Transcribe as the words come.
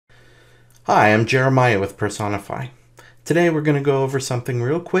Hi, I'm Jeremiah with Personify. Today we're going to go over something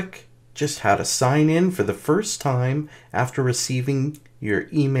real quick, just how to sign in for the first time after receiving your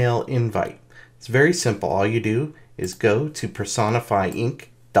email invite. It's very simple. All you do is go to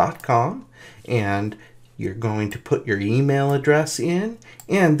personifyinc.com and you're going to put your email address in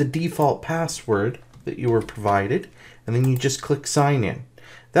and the default password that you were provided, and then you just click sign in.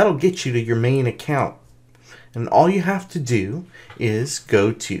 That'll get you to your main account. And all you have to do is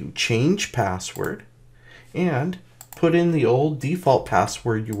go to change password and put in the old default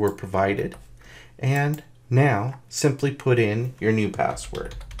password you were provided, and now simply put in your new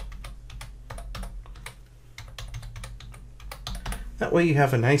password. That way you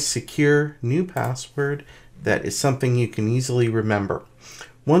have a nice secure new password that is something you can easily remember.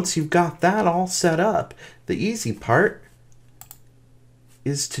 Once you've got that all set up, the easy part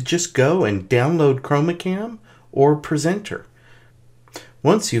is to just go and download ChromaCam or Presenter.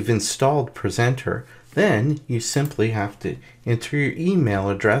 Once you've installed Presenter, then you simply have to enter your email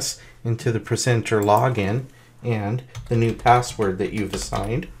address into the Presenter login and the new password that you've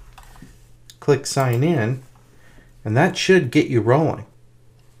assigned. Click sign in, and that should get you rolling.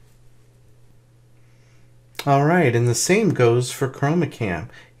 Alright, and the same goes for ChromaCam.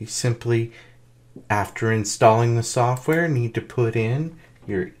 You simply, after installing the software, need to put in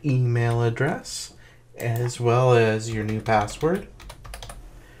your email address as well as your new password.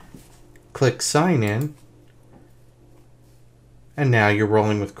 Click sign in, and now you're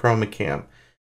rolling with ChromaCam.